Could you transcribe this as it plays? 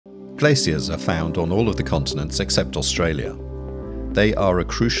Glaciers are found on all of the continents except Australia. They are a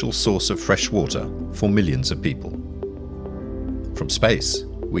crucial source of fresh water for millions of people. From space,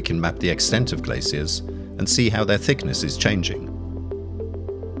 we can map the extent of glaciers and see how their thickness is changing.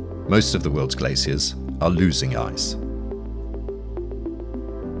 Most of the world's glaciers are losing ice.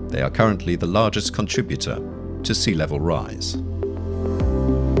 They are currently the largest contributor to sea level rise.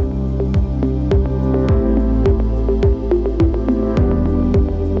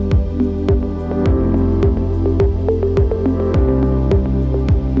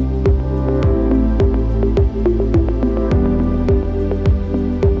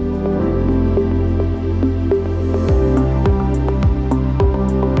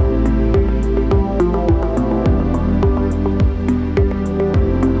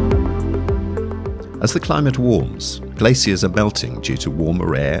 As the climate warms, glaciers are melting due to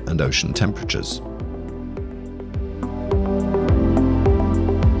warmer air and ocean temperatures.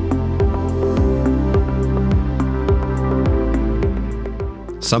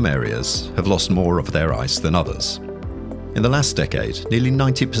 Some areas have lost more of their ice than others. In the last decade, nearly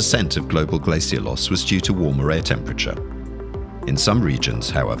 90% of global glacier loss was due to warmer air temperature. In some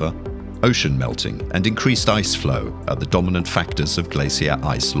regions, however, ocean melting and increased ice flow are the dominant factors of glacier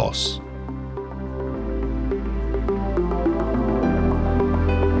ice loss.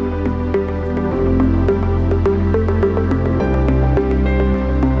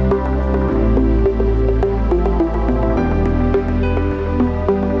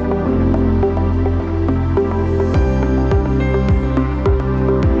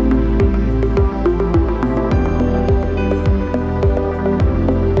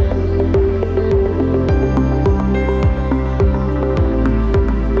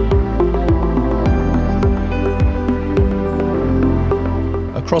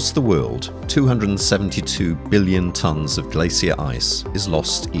 Across the world, 272 billion tons of glacier ice is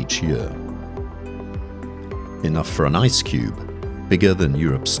lost each year. Enough for an ice cube, bigger than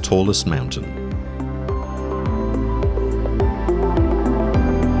Europe's tallest mountain.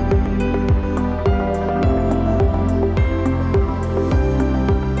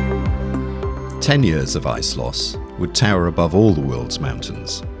 "10 years of ice loss would tower above all the world's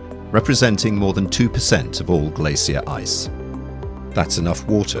mountains, representing more than 2% of all glacier ice. That's enough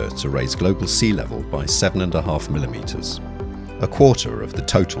water to raise global sea level by 7.5 millimeters, a quarter of the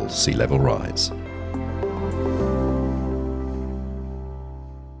total sea level rise.